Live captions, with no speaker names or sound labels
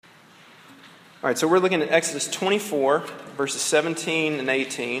All right, so we're looking at Exodus 24, verses 17 and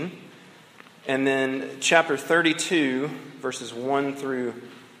 18, and then chapter 32, verses 1 through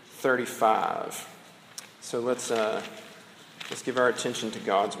 35. So let's give our attention to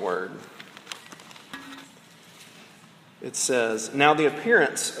God's word. It says, "Now the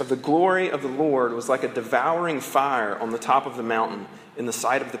appearance of the glory of the Lord was like a devouring fire on the top of the mountain in the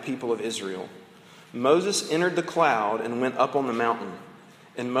sight of the people of Israel. Moses entered the cloud and went up on the mountain.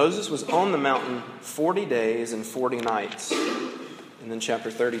 And Moses was on the mountain 40 days and 40 nights. And then chapter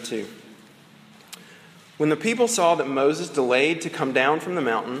 32. When the people saw that Moses delayed to come down from the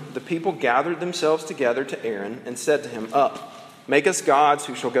mountain, the people gathered themselves together to Aaron and said to him, "Up, make us gods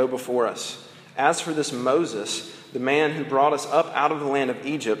who shall go before us. As for this Moses, the man who brought us up out of the land of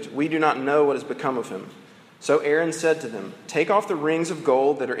Egypt, we do not know what has become of him." So Aaron said to them, "Take off the rings of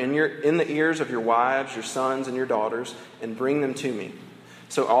gold that are in the ears of your wives, your sons, and your daughters, and bring them to me."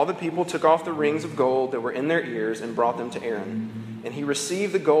 So all the people took off the rings of gold that were in their ears and brought them to Aaron. And he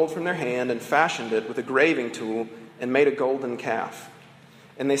received the gold from their hand and fashioned it with a graving tool and made a golden calf.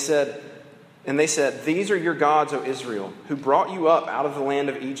 And they said, "These are your gods, O Israel, who brought you up out of the land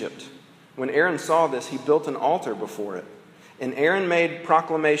of Egypt." When Aaron saw this, he built an altar before it. And Aaron made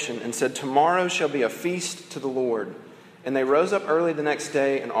proclamation and said, "Tomorrow shall be a feast to the Lord." And they rose up early the next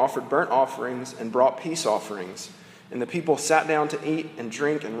day and offered burnt offerings and brought peace offerings. And the people sat down to eat and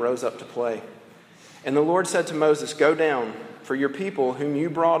drink and rose up to play. And the Lord said to Moses, "Go down, for your people whom you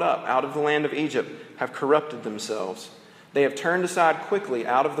brought up out of the land of Egypt have corrupted themselves. They have turned aside quickly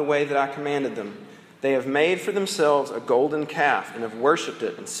out of the way that I commanded them. They have made for themselves a golden calf and have worshipped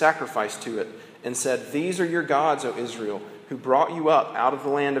it and sacrificed to it and said, 'These are your gods, O Israel, who brought you up out of the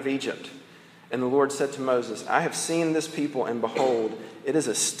land of Egypt.' And the Lord said to Moses, 'I have seen this people, and behold, it is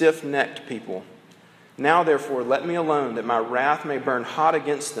a stiff-necked people. Now, therefore, let me alone, that my wrath may burn hot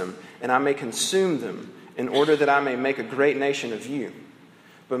against them, and I may consume them, in order that I may make a great nation of you.'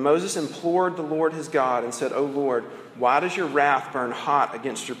 But Moses implored the Lord his God and said, 'O Lord, why does your wrath burn hot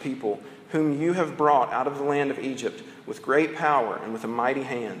against your people, whom you have brought out of the land of Egypt with great power and with a mighty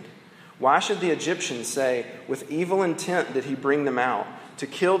hand? Why should the Egyptians say, with evil intent did he bring them out, to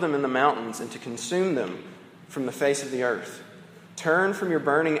kill them in the mountains and to consume them from the face of the earth? Turn from your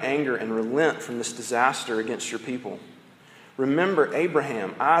burning anger and relent from this disaster against your people. Remember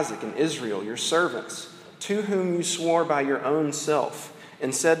Abraham, Isaac, and Israel, your servants, to whom you swore by your own self,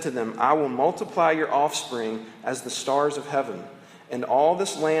 and said to them, 'I will multiply your offspring as the stars of heaven, and all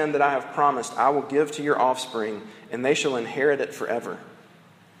this land that I have promised I will give to your offspring, and they shall inherit it forever.'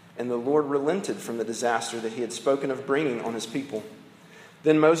 And the Lord relented from the disaster that he had spoken of bringing on his people.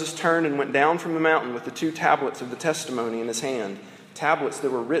 Then Moses turned and went down from the mountain with the 2 tablets of the testimony in his hand, tablets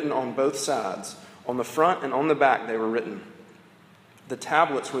that were written on both sides. On the front and on the back they were written. The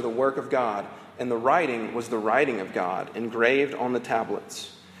tablets were the work of God, and the writing was the writing of God, engraved on the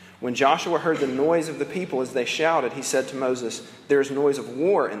tablets. When Joshua heard the noise of the people as they shouted, he said to Moses, 'There is noise of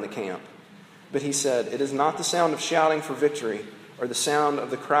war in the camp.' But he said, 'It is not the sound of shouting for victory, or the sound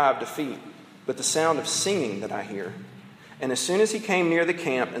of the cry of defeat, but the sound of singing that I hear.' And as soon as he came near the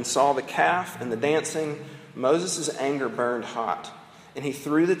camp and saw the calf and the dancing, Moses' anger burned hot, and he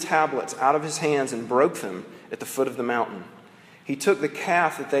threw the tablets out of his hands and broke them at the foot of the mountain. He took the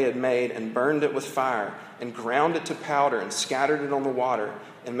calf that they had made and burned it with fire, and ground it to powder and scattered it on the water,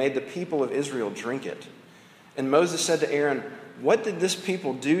 and made the people of Israel drink it. And Moses said to Aaron, 'What did this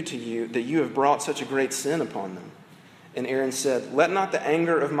people do to you that you have brought such a great sin upon them?' And Aaron said, 'Let not the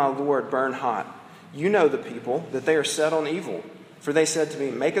anger of my Lord burn hot. You know the people, that they are set on evil. For they said to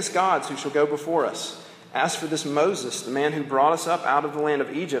me, "Make us gods who shall go before us." As for this Moses, the man who brought us up out of the land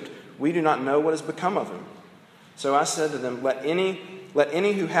of Egypt, we do not know what has become of him.' So I said to them, 'Let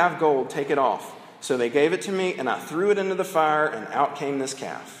any who have gold take it off.' So they gave it to me, and I threw it into the fire, and out came this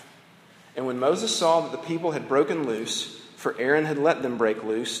calf." And when Moses saw that the people had broken loose, for Aaron had let them break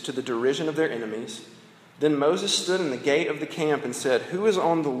loose, to the derision of their enemies, then Moses stood in the gate of the camp and said, "Who is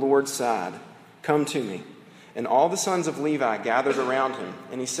on the Lord's side? Come to me." And all the sons of Levi gathered around him,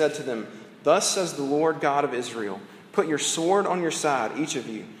 and he said to them, "Thus says the Lord God of Israel, put your sword on your side, each of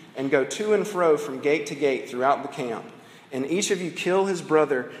you, and go to and fro from gate to gate throughout the camp, and each of you kill his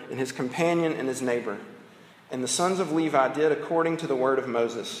brother and his companion and his neighbor." And the sons of Levi did according to the word of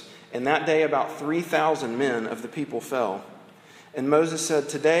Moses, and that day about 3,000 men of the people fell. And Moses said,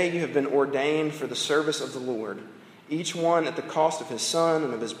 "Today you have been ordained for the service of the Lord, each one at the cost of his son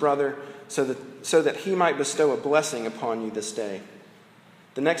and of his brother, so that he might bestow a blessing upon you this day."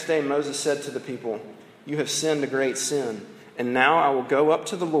 The next day Moses said to the people, "You have sinned a great sin, and now I will go up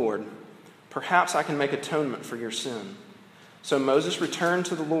to the Lord. Perhaps I can make atonement for your sin." So Moses returned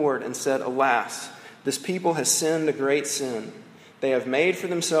to the Lord and said, "Alas, this people has sinned a great sin. They have made for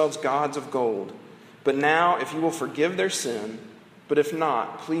themselves gods of gold. But now, if you will forgive their sin, but if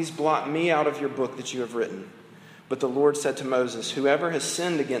not, please blot me out of your book that you have written." But the Lord said to Moses, "Whoever has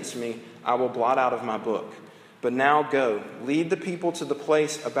sinned against me, I will blot out of my book. But now go, lead the people to the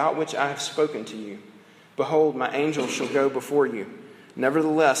place about which I have spoken to you. Behold, my angel shall go before you.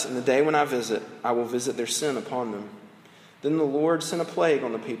 Nevertheless, in the day when I visit, I will visit their sin upon them." Then the Lord sent a plague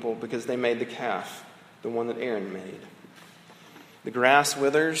on the people because they made the calf, the one that Aaron made. The grass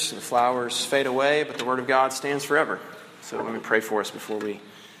withers, the flowers fade away, but the word of God stands forever. So let me pray for us before we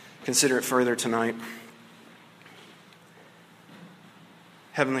consider it further tonight.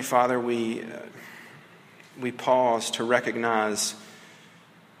 Heavenly Father, we pause to recognize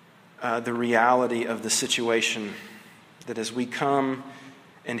the reality of the situation, that as we come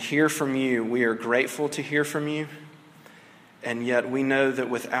and hear from you, we are grateful to hear from you, and yet we know that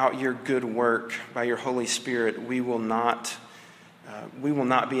without your good work by your Holy Spirit, we will not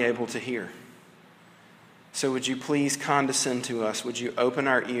be able to hear. So would you please condescend to us? Would you open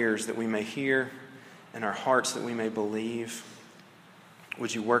our ears that we may hear and our hearts that we may believe?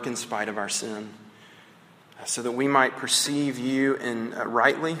 Would you work in spite of our sin so that we might perceive you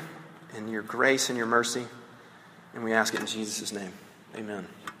rightly in your grace and your mercy? And we ask it in Jesus' name. Amen.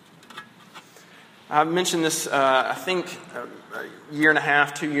 I mentioned this, I think, a year and a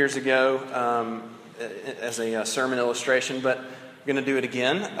half, 2 years ago as a sermon illustration, but I'm going to do it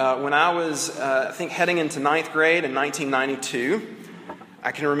again. When I was, I think, heading into 9th grade in 1992,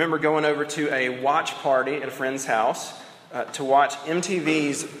 I can remember going over to a watch party at a friend's house to watch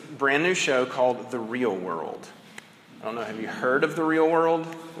MTV's brand new show called The Real World. I don't know, have you heard of The Real World,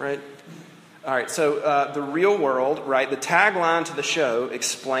 right? All right, so The Real World, right, the tagline to the show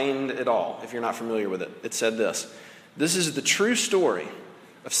explained it all, if you're not familiar with it. It said this: "This is the true story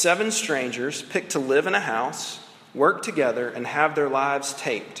of 7 strangers picked to live in a house, work together, and have their lives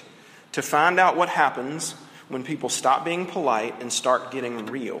taped to find out what happens when people stop being polite and start getting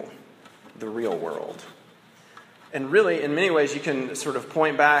real. The real world." And really, in many ways, you can sort of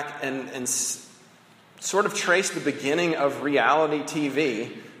point back and sort of trace the beginning of reality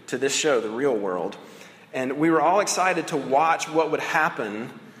TV to this show, The Real World. And we were all excited to watch what would happen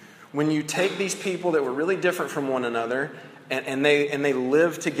when you take these people that were really different from one another and they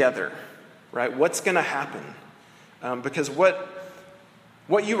live together, right? What's going to happen? Because what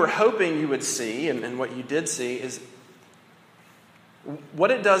you were hoping you would see, and what you did see, is what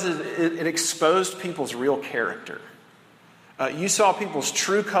it does is it exposed people's real character. You saw people's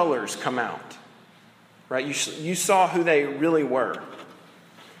true colors come out, right? You saw who they really were.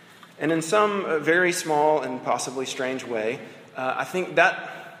 And in some very small and possibly strange way, I think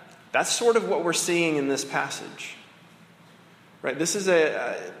that's sort of what we're seeing in this passage, right? This is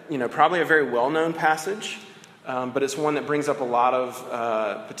probably a very well-known passage, but it's one that brings up a lot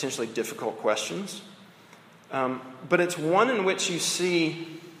of potentially difficult questions. But it's one in which you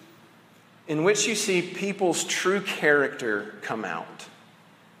see people's true character come out.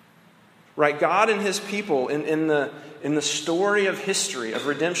 Right? God and his people, in the story of history, of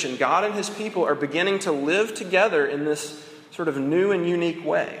redemption, God and his people are beginning to live together in this sort of new and unique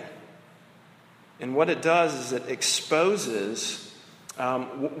way. And what it does is it exposes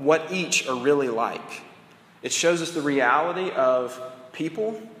what each are really like. It shows us the reality of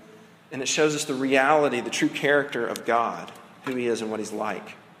people, and it shows us the reality, the true character of God, who he is and what he's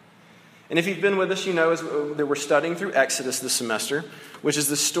like. And if you've been with us, you know that we're studying through Exodus this semester, which is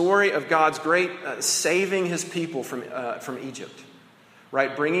the story of God's great saving his people from Egypt,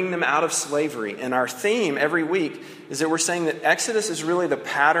 right? Bringing them out of slavery. And our theme every week is that we're saying that Exodus is really the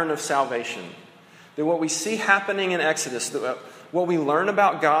pattern of salvation. That what we see happening in Exodus, what we learn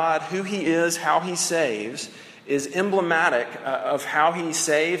about God, who he is, how he saves, is emblematic of how he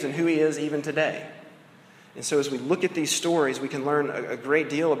saves and who he is even today. And so as we look at these stories, we can learn a great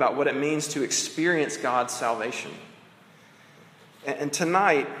deal about what it means to experience God's salvation. And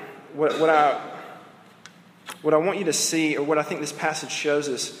tonight, what I want you to see, or what I think this passage shows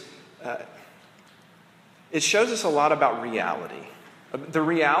us, it shows us a lot about reality. The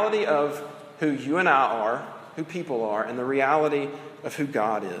reality of who you and I are, who people are, and the reality of who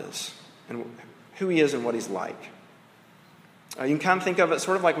God is, and who he is and what he's like. You can kind of think of it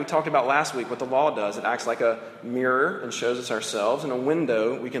sort of like we talked about last week, what the law does. It acts like a mirror and shows us ourselves, and a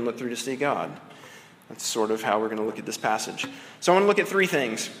window we can look through to see God. That's sort of how we're going to look at this passage. So I want to look at 3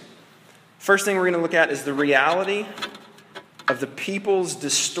 things. First thing we're going to look at is the reality of the people's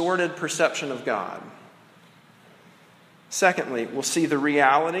distorted perception of God. Secondly, we'll see the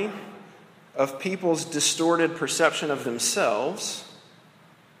reality of people's distorted perception of themselves.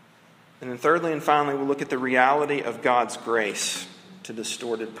 And then thirdly and finally, we'll look at the reality of God's grace to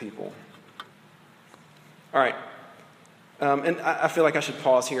distorted people. All right. And I feel like I should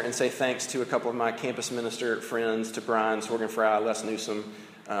pause here and say thanks to a couple of my campus minister friends, to Brian Sorgenfrey, Les Newsom.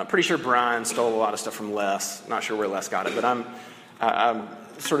 Pretty sure Brian stole a lot of stuff from Les. Not sure where Les got it, but I'm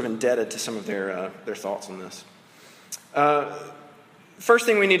sort of indebted to some of their thoughts on this. First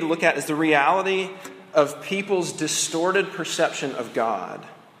thing we need to look at is the reality of people's distorted perception of God.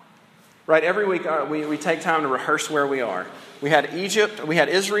 Right, every week we take time to rehearse where we are. We had Egypt, we had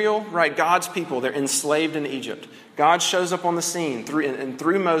Israel, right, God's people, they're enslaved in Egypt. God shows up on the scene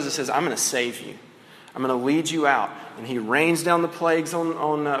through Moses says, I'm going to save you. I'm going to lead you out. And he rains down the plagues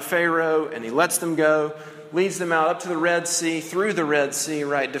on Pharaoh, and he lets them go, leads them out up to the Red Sea, through the Red Sea,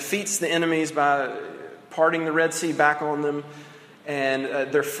 right, defeats the enemies by parting the Red Sea back on them, and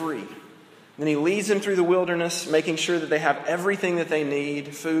they're free. Then he leads them through the wilderness, making sure that they have everything that they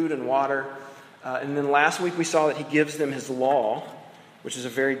need, food and water. And then last week we saw that he gives them his law, which is a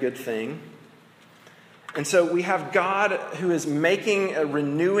very good thing. And so we have God who is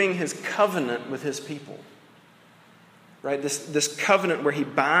renewing his covenant with his people. Right? This covenant where he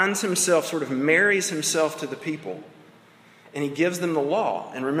binds himself, sort of marries himself to the people. And he gives them the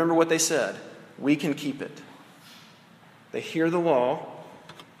law. And remember what they said. We can keep it. They hear the law.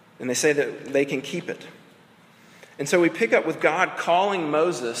 And they say that they can keep it. And so we pick up with God calling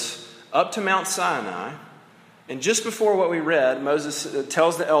Moses up to Mount Sinai. And just before what we read, Moses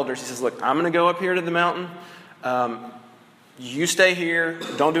tells the elders, he says, look, I'm going to go up here to the mountain. You stay here.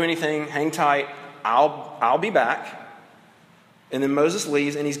 Don't do anything. Hang tight. I'll be back. And then Moses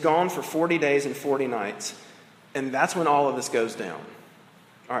leaves, and he's gone for 40 days and 40 nights. And that's when all of this goes down.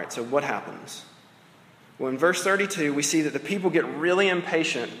 All right, so what happens? Well, in verse 32, we see that the people get really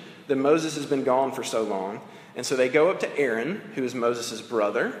impatient that Moses has been gone for so long. And so they go up to Aaron, who is Moses'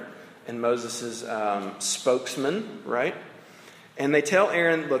 brother and Moses' spokesman, right? And they tell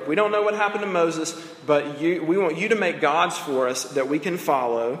Aaron, look, we don't know what happened to Moses, but we want you to make gods for us that we can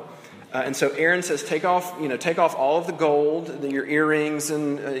follow. And so Aaron says, take off all of the gold, your earrings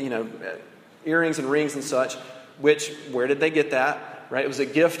and earrings and rings and such. Where did they get that? Right? It was a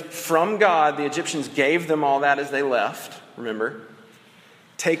gift from God. The Egyptians gave them all that as they left. Remember?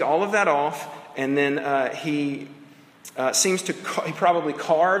 Take all of that off, and then he probably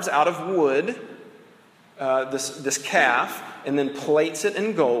carves out of wood this calf, and then plates it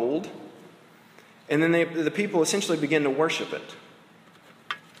in gold, and then the people essentially begin to worship it.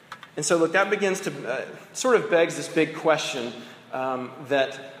 And so, look, that begins to sort of begs this big question all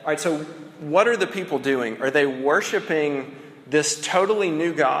right, so what are the people doing? Are they worshiping this totally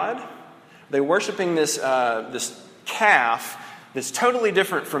new God? Are they worshiping this calf that's totally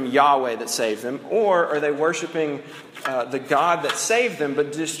different from Yahweh that saved them? Or are they worshiping the God that saved them,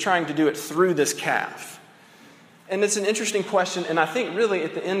 but just trying to do it through this calf? And it's an interesting question, and I think really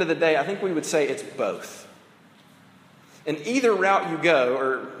at the end of the day, I think we would say it's both. And either route you go,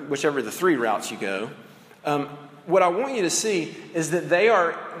 or whichever the three routes you go, what I want you to see is that they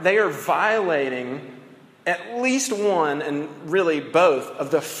are violating at least one, and really both,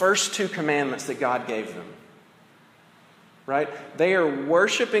 of the first two commandments that God gave them. Right? They are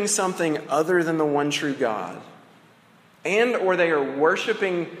worshiping something other than the one true God. Or they are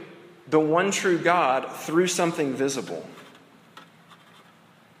worshiping the one true God through something visible.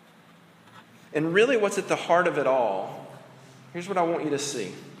 And really what's at the heart of it all, here's what I want you to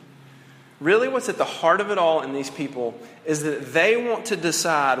see. Really what's at the heart of it all in these people is that they want to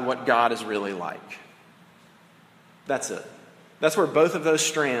decide what God is really like. That's it. That's where both of those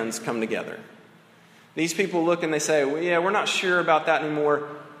strands come together. These people look and they say, well, yeah, we're not sure about that anymore.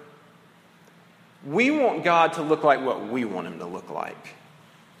 We want God to look like what we want him to look like.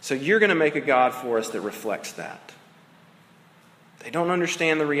 So you're going to make a God for us that reflects that. They don't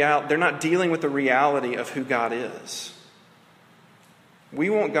understand the reality. They're not dealing with the reality of who God is. We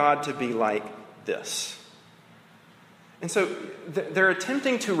want God to be like this. And so they're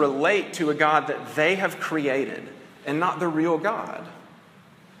attempting to relate to a God that they have created and not the real God.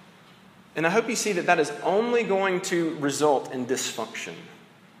 And I hope you see that is only going to result in dysfunction.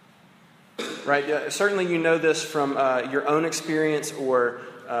 Right? Certainly you know this from your own experience or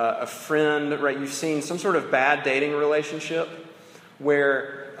a friend, right? You've seen some sort of bad dating relationship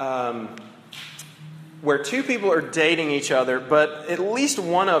where two people are dating each other, but at least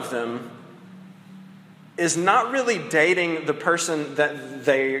one of them is not really dating the person that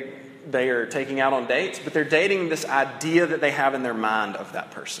they are taking out on dates, but they're dating this idea that they have in their mind of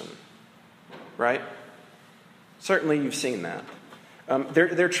that person. Right? Certainly you've seen that.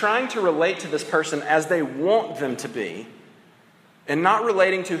 They're trying to relate to this person as they want them to be and not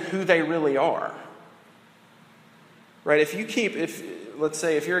relating to who they really are. Right? Let's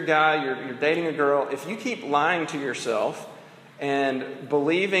say if you're a guy, you're dating a girl, if you keep lying to yourself and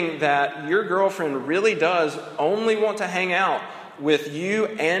believing that your girlfriend really does only want to hang out with you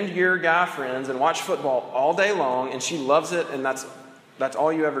and your guy friends and watch football all day long, and she loves it, and that's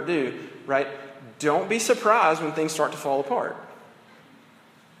all you ever do, right? Don't be surprised when things start to fall apart.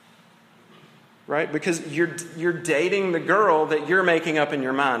 Right? Because you're dating the girl that you're making up in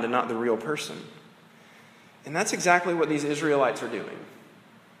your mind and not the real person. And that's exactly what these Israelites are doing.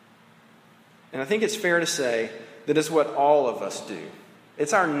 And I think it's fair to say that it's what all of us do.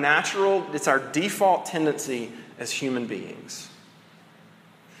 It's our default tendency as human beings.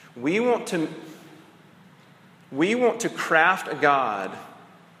 We want to craft a God.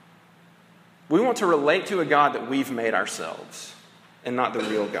 We want to relate to a God that we've made ourselves and not the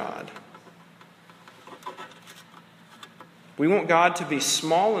real God. We want God to be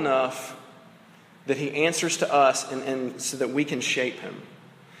small enough that he answers to us and so that we can shape him.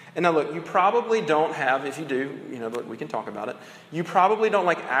 And now look, you probably don't have, if you do, look, we can talk about it. You probably don't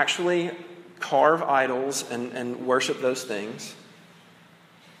actually carve idols and worship those things.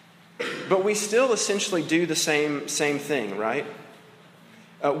 But we still essentially do the same thing, right?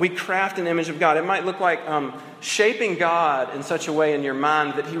 We craft an image of God. It might look like shaping God in such a way in your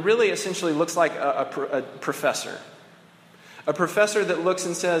mind that he really essentially looks like a professor. A professor that looks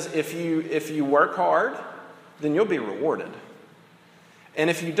and says, if you work hard, then you'll be rewarded. And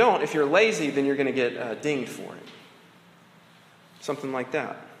if you don't, if you're lazy, then you're going to get dinged for it. Something like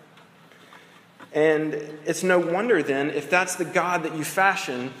that. And it's no wonder then, if that's the God that you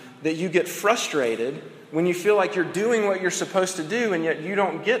fashion, that you get frustrated when you feel like you're doing what you're supposed to do, and yet you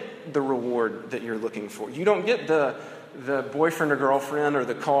don't get the reward that you're looking for. You don't get the boyfriend or girlfriend or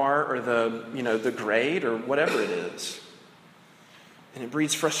the car or the grade or whatever it is. And it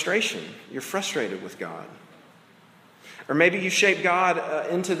breeds frustration. You're frustrated with God. Or maybe you shape God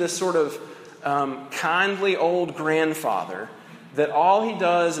into this sort of kindly old grandfather that all he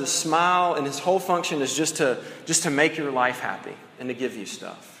does is smile, and his whole function is just to make your life happy and to give you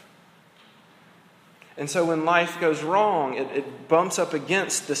stuff. And so when life goes wrong, it bumps up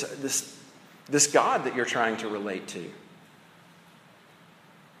against this God that you're trying to relate to.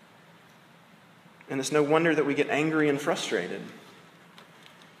 And it's no wonder that we get angry and frustrated.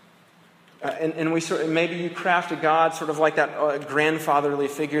 And maybe you craft a God sort of like that grandfatherly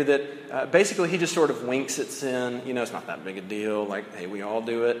figure that basically he just sort of winks at sin. It's not that big a deal. Like, hey, we all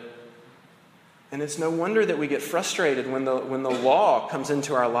do it. And it's no wonder that we get frustrated when the law comes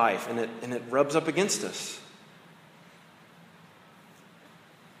into our life and it rubs up against us.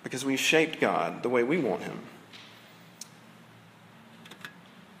 Because we've shaped God the way we want him.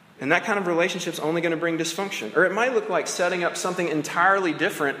 And that kind of relationship's only going to bring dysfunction. Or it might look like setting up something entirely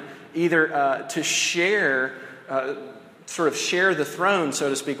different, either to share the throne, so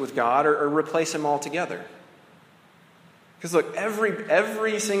to speak, with God, or replace him altogether. Because look,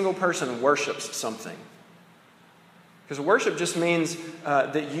 every single person worships something. Because worship just means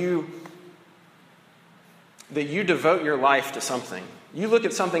that you devote your life to something. You look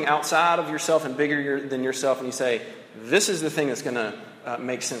at something outside of yourself and bigger than yourself, and you say, this is the thing that's going to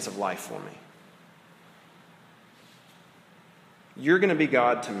make sense of life for me. You're going to be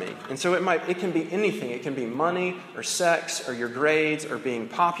God to me. And so it can be anything. It can be money or sex or your grades or being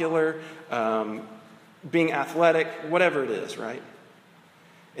popular, being athletic, whatever it is, right?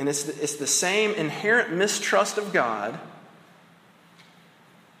 And it's the same inherent mistrust of God.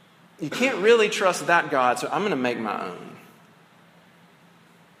 You can't really trust that God, so I'm going to make my own.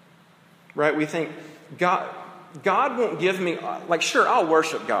 Right? We think, God won't give me, sure, I'll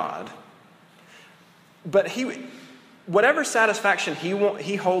worship God. But whatever satisfaction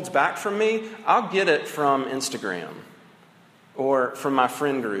he holds back from me, I'll get it from Instagram or from my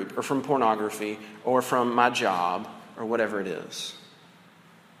friend group or from pornography or from my job or whatever it is.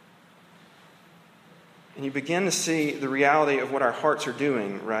 And you begin to see the reality of what our hearts are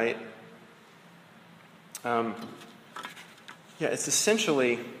doing, right? It's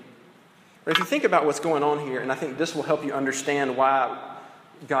essentially, if you think about what's going on here, and I think this will help you understand why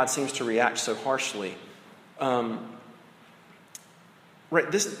God seems to react so harshly. God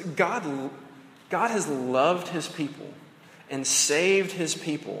has loved his people and saved his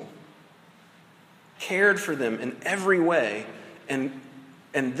people, cared for them in every way, and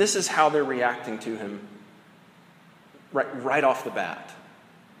this is how they're reacting to him right off the bat.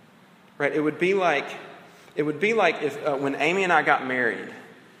 Right? It would be like if when Amy and I got married,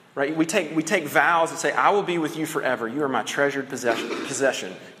 Right? We take vows and say, I will be with you forever. You are my treasured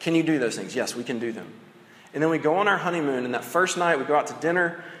possession. Can you do those things? Yes, we can do them. And then we go on our honeymoon, and that first night we go out to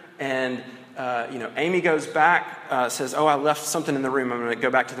dinner, and Amy goes back, says, I left something in the room. I'm going to go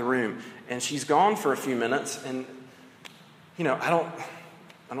back to the room. And she's gone for a few minutes, and I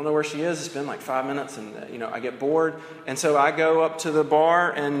don't know where she is. It's been like 5 minutes, and I get bored. And so I go up to the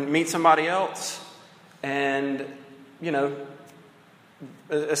bar and meet somebody else, and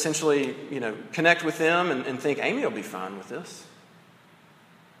essentially, connect with them and think Amy will be fine with this.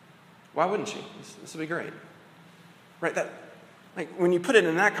 Why wouldn't she? This will be great. Right? When you put it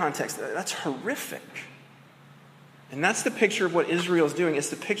in that context, that's horrific. And that's the picture of what Israel is doing. It's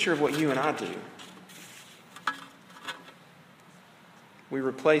the picture of what you and I do. We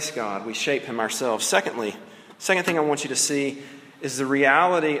replace God. We shape him ourselves. Second thing I want you to see is the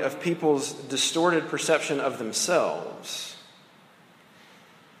reality of people's distorted perception of themselves.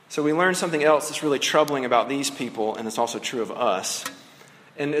 So we learn something else that's really troubling about these people, and it's also true of us.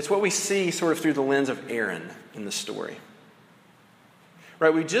 And it's what we see sort of through the lens of Aaron in the story.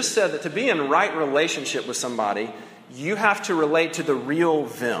 Right? We just said that to be in right relationship with somebody, you have to relate to the real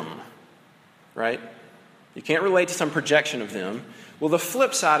them. Right? You can't relate to some projection of them. Well, the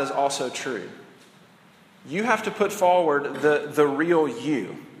flip side is also true. You have to put forward the real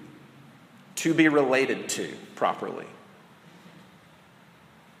you to be related to properly.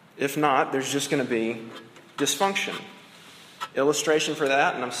 If not, there's just going to be dysfunction. Illustration for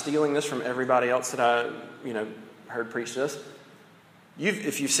that, and I'm stealing this from everybody else that I heard preach this.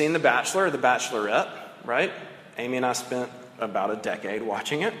 If you've seen The Bachelor or The Bachelorette, right? Amy and I spent about a decade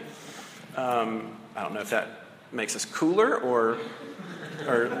watching it. I don't know if that makes us cooler or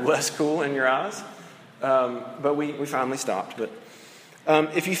less cool in your eyes. But we finally stopped. But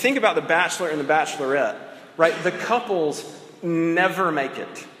if you think about The Bachelor and The Bachelorette, right, the couples never make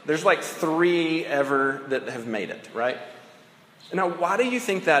it. There's like 3 ever that have made it, right? Now, why do you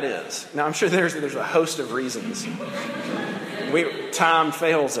think that is? Now, I'm sure there's a host of reasons. Time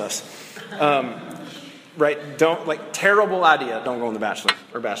fails us. Right? Terrible idea. Don't go on The Bachelor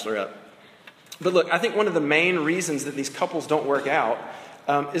or Bachelorette. But look, I think one of the main reasons that these couples don't work out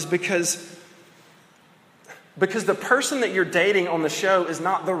is because the person that you're dating on the show is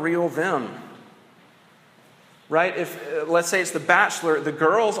not the real them. Right? If let's say it's The Bachelor, the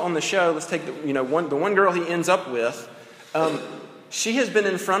girls on the show. Let's take the one girl he ends up with. She has been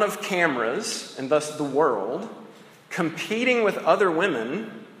in front of cameras and thus the world, competing with other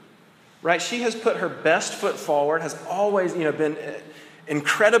women. Right? She has put her best foot forward. Has always been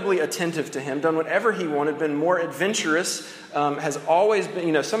incredibly attentive to him. Done whatever he wanted. Been more adventurous. Has always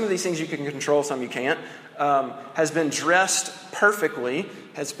been. Some of these things you can control, some you can't. Has been dressed perfectly,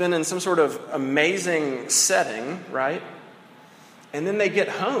 has been in some sort of amazing setting, right? And then they get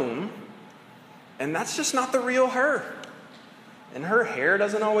home, and that's just not the real her. And her hair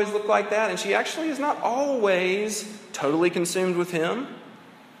doesn't always look like that, and she actually is not always totally consumed with him.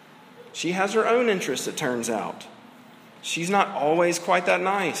 She has her own interests, it turns out. She's not always quite that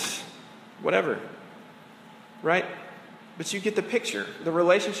nice. Whatever. Right? But you get the picture. The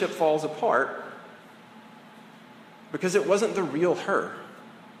relationship falls apart because it wasn't the real her.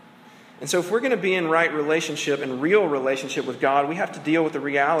 And so if we're going to be in right relationship and real relationship with God, we have to deal with the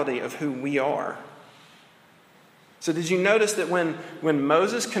reality of who we are. So did you notice that when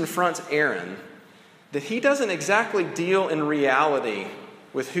Moses confronts Aaron, that he doesn't exactly deal in reality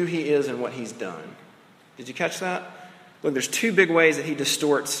with who he is and what he's done? Did you catch that? Look, there's 2 big ways that he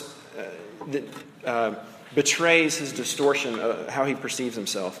distorts, betrays his distortion of how he perceives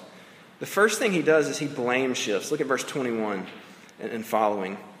himself. The first thing he does is he blame shifts. Look at verse 21 and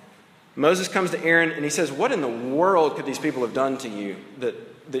following. Moses comes to Aaron and he says, what in the world could these people have done to you that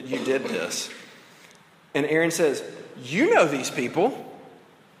you did this? And Aaron says, you know these people.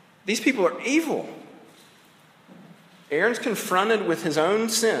 These people are evil. Aaron's confronted with his own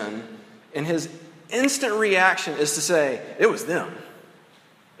sin, and his instant reaction is to say, it was them.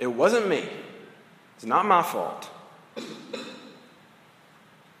 It wasn't me. It's not my fault.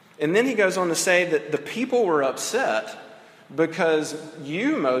 And then he goes on to say that the people were upset because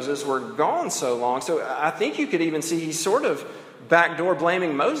you, Moses, were gone so long. So I think you could even see he's sort of backdoor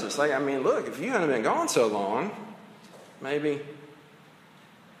blaming Moses. Look, if you hadn't been gone so long, maybe.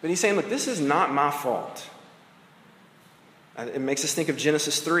 But he's saying, look, this is not my fault. It makes us think of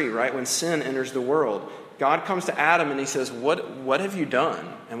Genesis 3, right? When sin enters the world. God comes to Adam and he says, what have you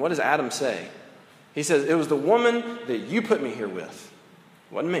done? And what does Adam say? He says, it was the woman that you put me here with.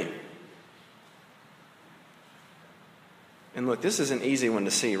 It wasn't me. And look, this is an easy one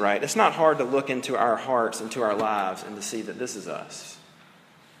to see, right? It's not hard to look into our hearts, into our lives, and to see that this is us.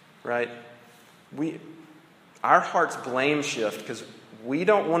 right? Our hearts blame shift because we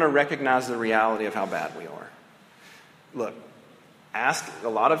don't want to recognize the reality of how bad we are. Look, a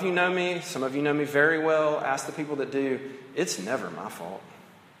lot of you know me, some of you know me very well, ask the people that do, it's never my fault.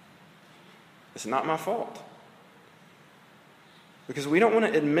 It's not my fault. Because we don't want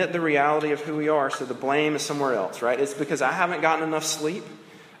to admit the reality of who we are, so the blame is somewhere else, right? It's because I haven't gotten enough sleep.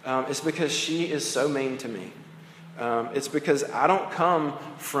 It's because she is so mean to me. It's because I don't come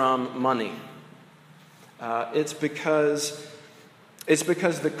from money. It's because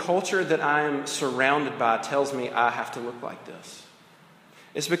the culture that I am surrounded by tells me I have to look like this.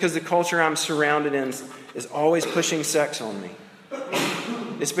 It's because the culture I'm surrounded in is always pushing sex on me.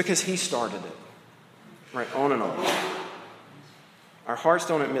 It's because he started it. Right, on and on. Our hearts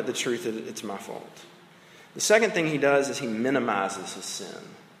don't admit the truth that it's my fault. The second thing he does is he minimizes his sin,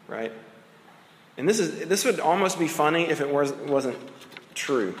 right? And this would almost be funny if it wasn't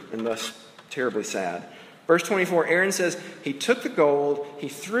true and thus terribly sad. Verse 24, Aaron says, he took the gold, he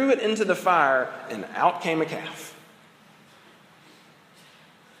threw it into the fire, and out came a calf.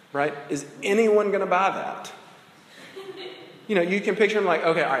 Right? Is anyone going to buy that? You can picture him like,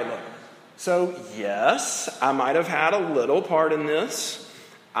 okay, all right, look. So, yes, I might have had a little part in this.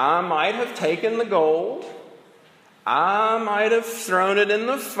 I might have taken the gold. I might have thrown it in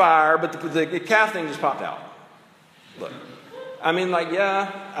the fire, but the calf thing just popped out. Look.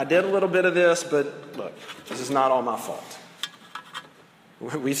 Yeah, I did a little bit of this, but look, this is not all my fault.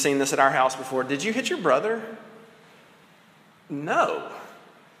 We've seen this at our house before. Did you hit your brother? No.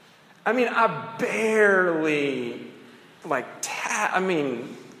 I barely,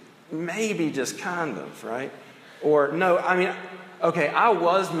 maybe just kind of, right? Or no, okay, I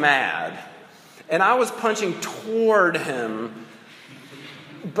was mad. And I was punching toward him.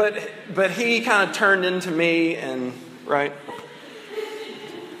 But he kind of turned into me and, right?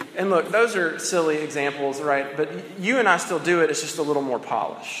 And look, those are silly examples, right? But you and I still do it. It's just a little more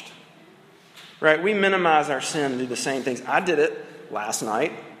polished. Right? We minimize our sin and do the same things. I did it last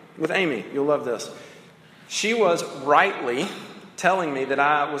night with Amy. You'll love this. She was rightly telling me that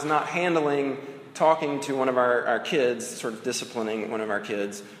I was not handling talking to one of our kids, sort of disciplining one of our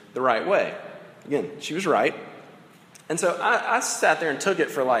kids the right way. Again, she was right. And so I sat there and took it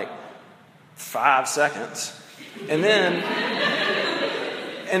for 5 seconds. And then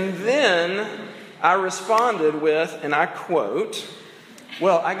I responded with, and I quote,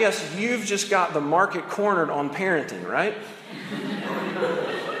 well, I guess you've just got the market cornered on parenting, right?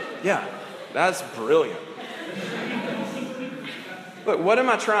 Yeah, that's brilliant. Look, what am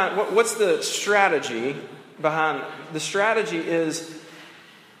I trying? What's the strategy behind? The strategy is,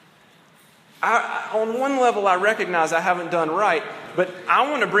 on one level, I recognize I haven't done right, but I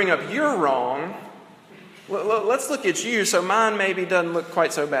want to bring up you're wrong. Let's look at you, so mine maybe doesn't look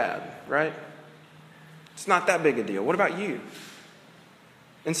quite so bad, right? It's not that big a deal. What about you?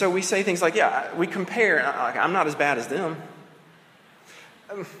 And so we say things like, yeah, we compare. I'm not as bad as them.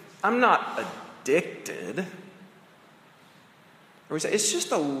 I'm not addicted. Or we say, it's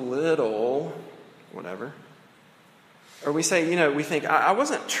just a little, whatever. Or we say, we think, I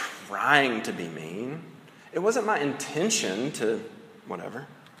wasn't trying to be mean. It wasn't my intention to, whatever.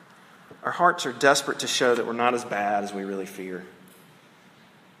 Our hearts are desperate to show that we're not as bad as we really fear.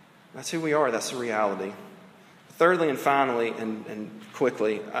 That's who we are. That's the reality. Thirdly and finally, and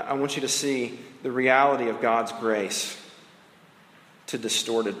quickly, I want you to see the reality of God's grace to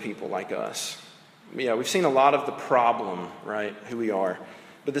distorted people like us. Yeah, we've seen a lot of the problem, right, who we are.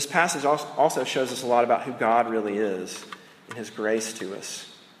 But this passage also shows us a lot about who God really is and his grace to us.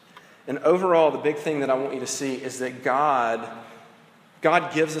 And overall, the big thing that I want you to see is that God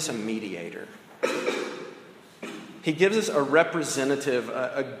gives us a mediator. He gives us a representative,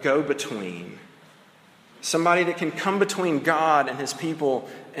 a go-between. Somebody that can come between God and his people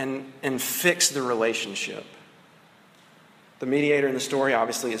and fix the relationship. The mediator in the story,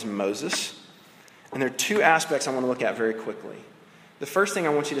 obviously, is Moses. And there are two aspects I want to look at very quickly. The first thing I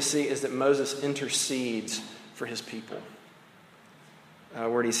want you to see is that Moses intercedes for his people.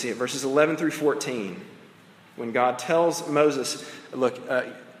 Where do you see it? Verses 11 through 14. When God tells Moses, look,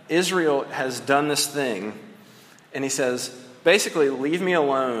 Israel has done this thing. And he says, basically, leave me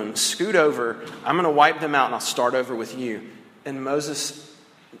alone, scoot over. I'm going to wipe them out and I'll start over with you. And Moses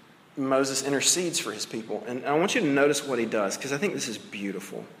intercedes for his people. And I want you to notice what he does, because I think this is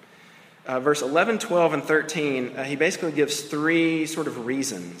beautiful. Verse 11, 12, and 13, he basically gives three sort of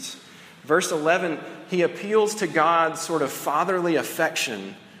reasons. Verse 11, he appeals to God's sort of fatherly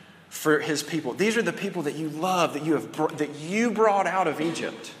affection for his people. These are the people that you love, that you brought out of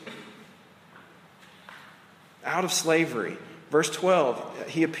Egypt, out of slavery. Verse 12,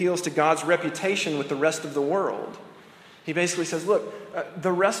 he appeals to God's reputation with the rest of the world. He basically says, look,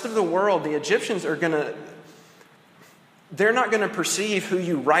 the rest of the world, the Egyptians they're not going to perceive who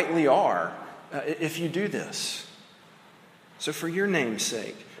you rightly are if you do this. So for your name's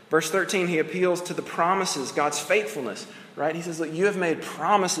sake. Verse 13, he appeals to the promises, God's faithfulness, right? He says, look, you have made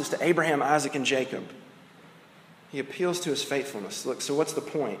promises to Abraham, Isaac, and Jacob. He appeals to his faithfulness. Look, so what's the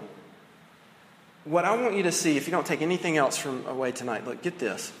point? What I want you to see, if you don't take anything else from away tonight, look, get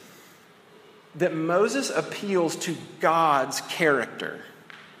this. That Moses appeals to God's character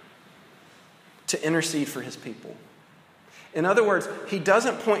to intercede for his people. In other words, he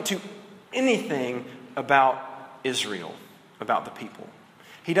doesn't point to anything about Israel, about the people.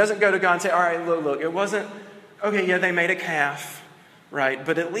 He doesn't go to God and say, all right, look, it wasn't, okay, yeah, they made a calf, right?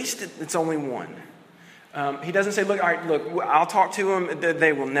 But at least it's only one. He doesn't say, look, all right, look, I'll talk to them.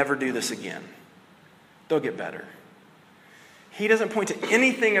 They will never do this again. They'll get better. He doesn't point to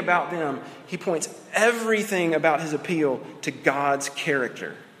anything about them. He points everything about his appeal to God's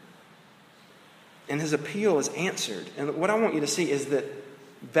character. And his appeal is answered. And what I want you to see is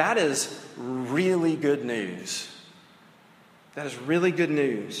that is really good news. That is really good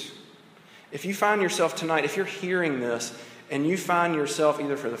news. If you find yourself tonight, if you're hearing this, and you find yourself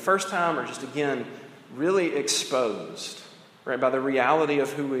either for the first time or just again really exposed, right, by the reality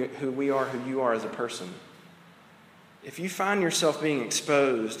of who we are, who you are as a person. If you find yourself being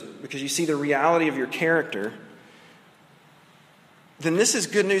exposed because you see the reality of your character, then this is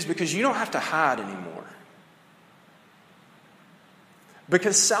good news because you don't have to hide anymore.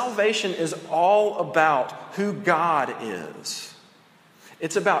 Because salvation is all about who God is.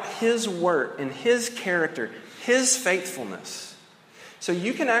 It's about His work and His character, His faithfulness. So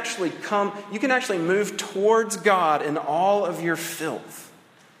you can actually move towards God in all of your filth,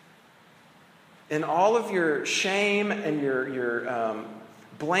 in all of your shame and your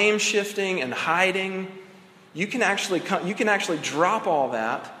blame shifting and hiding. You can actually drop all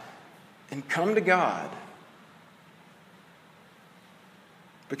that and come to God.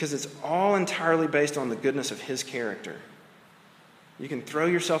 Because it's all entirely based on the goodness of His character. You can throw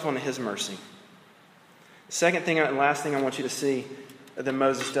yourself onto His mercy. Second thing and last thing I want you to see that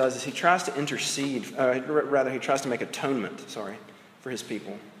Moses does is he tries to intercede, he tries to make atonement, for his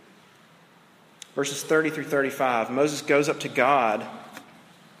people. Verses 30 through 35, Moses goes up to God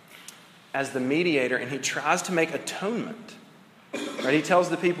as the mediator and he tries to make atonement. Right? He tells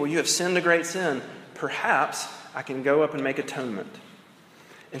the people, you have sinned a great sin. Perhaps I can go up and make atonement.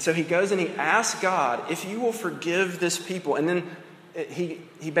 And so he goes and he asks God, if you will forgive this people. And then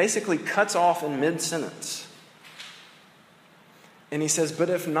he basically cuts off in mid-sentence. And he says, but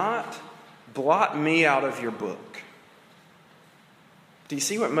if not, blot me out of your book. Do you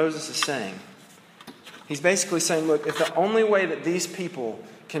see what Moses is saying? He's basically saying, look, if the only way that these people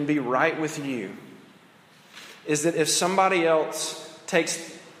can be right with you is that if somebody else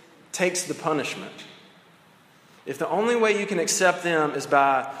takes the punishment, if the only way you can accept them is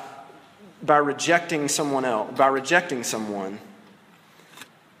by rejecting someone else, by rejecting someone,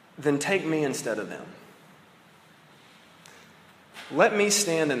 then take me instead of them. Let me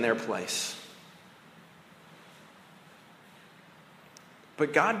stand in their place.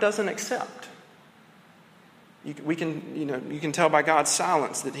 But God doesn't accept. You can tell by God's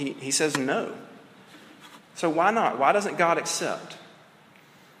silence that He says no. So why not? Why doesn't God accept?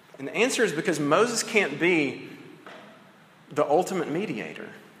 And the answer is because Moses can't be the ultimate mediator.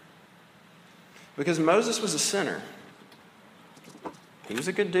 Because Moses was a sinner. He was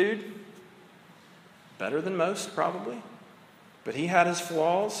a good dude. Better than most, probably. But he had his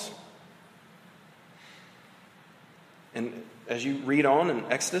flaws. And as you read on in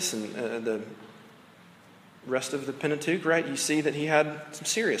Exodus and the rest of the Pentateuch, right, you see that he had some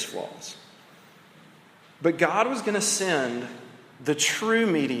serious flaws. But God was going to send the true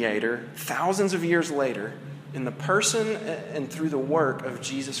mediator thousands of years later in the person and through the work of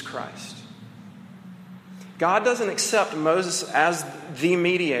Jesus Christ. God doesn't accept Moses as the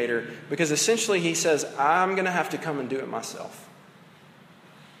mediator because essentially He says, I'm going to have to come and do it myself.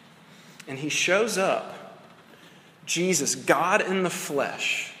 And He shows up, Jesus, God in the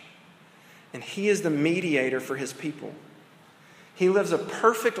flesh, and He is the mediator for His people. He lives a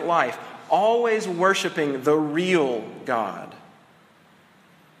perfect life, always worshiping the real God.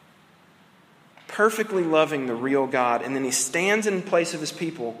 Perfectly loving the real God. And then He stands in place of His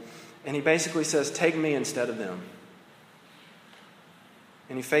people and He basically says, take me instead of them.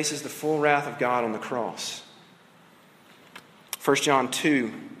 And He faces the full wrath of God on the cross. 1 John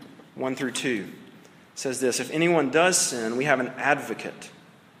 2, 1 through 2 says this, if anyone does sin, we have an advocate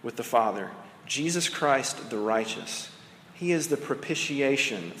with the Father, Jesus Christ the righteous. He is the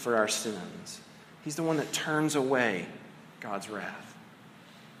propitiation for our sins. He's the one that turns away God's wrath.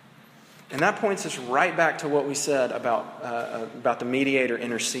 And that points us right back to what we said about the mediator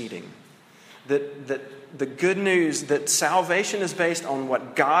interceding. That the good news that salvation is based on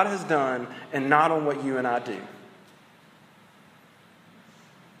what God has done and not on what you and I do.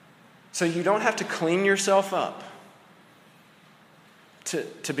 So you don't have to clean yourself up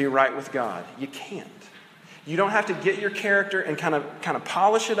to be right with God. You can't. You don't have to get your character and kind of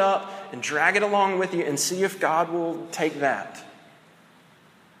polish it up and drag it along with you and see if God will take that.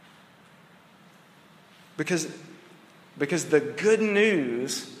 Because the good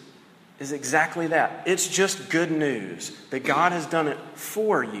news is exactly that. It's just good news that God has done it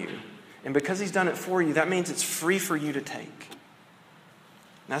for you. And because He's done it for you, that means it's free for you to take.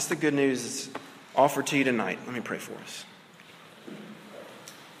 And that's the good news that's offered to you tonight. Let me pray for us.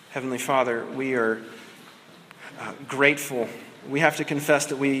 Heavenly Father, we are grateful. We have to confess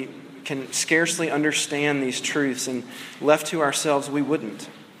that we can scarcely understand these truths, and left to ourselves, we wouldn't.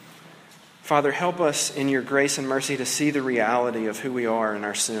 Father, help us in your grace and mercy to see the reality of who we are in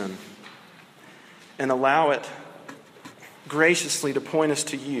our sin, and allow it graciously to point us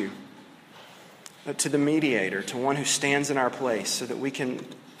to you, to the mediator, to one who stands in our place, so that we can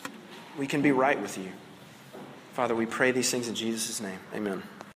be right with you. Father, we pray these things in Jesus' name. Amen.